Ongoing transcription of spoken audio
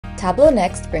Tableau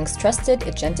Next brings trusted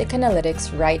agentic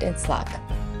analytics right in Slack,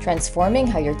 transforming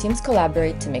how your teams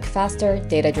collaborate to make faster,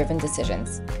 data-driven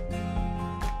decisions.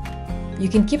 You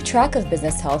can keep track of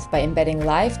business health by embedding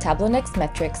live Tableau Next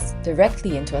metrics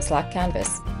directly into a Slack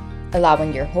canvas,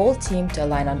 allowing your whole team to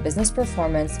align on business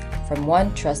performance from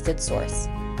one trusted source.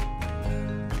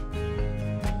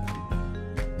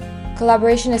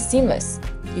 Collaboration is seamless.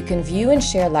 You can view and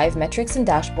share live metrics and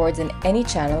dashboards in any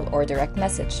channel or direct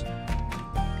message.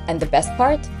 And the best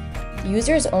part?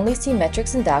 Users only see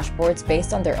metrics and dashboards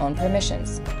based on their own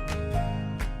permissions.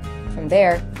 From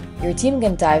there, your team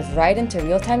can dive right into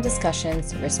real-time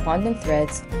discussions, respond in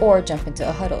threads, or jump into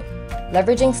a huddle,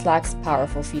 leveraging Slack's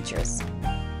powerful features.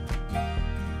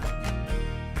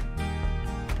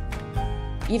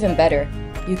 Even better,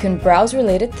 you can browse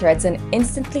related threads and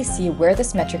instantly see where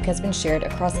this metric has been shared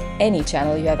across any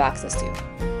channel you have access to,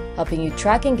 helping you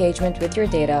track engagement with your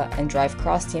data and drive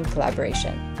cross-team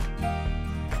collaboration.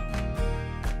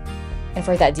 And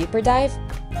for that deeper dive,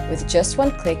 with just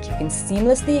one click, you can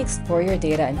seamlessly explore your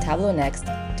data in Tableau Next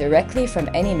directly from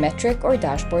any metric or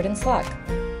dashboard in Slack.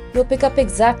 You'll pick up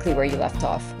exactly where you left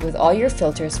off, with all your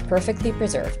filters perfectly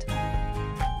preserved.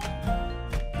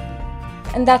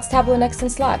 And that's Tableau Next in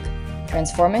Slack,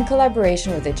 transforming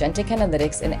collaboration with agentic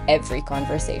analytics in every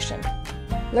conversation.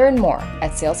 Learn more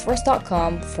at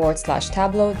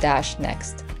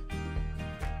salesforce.com/Tableau-Next.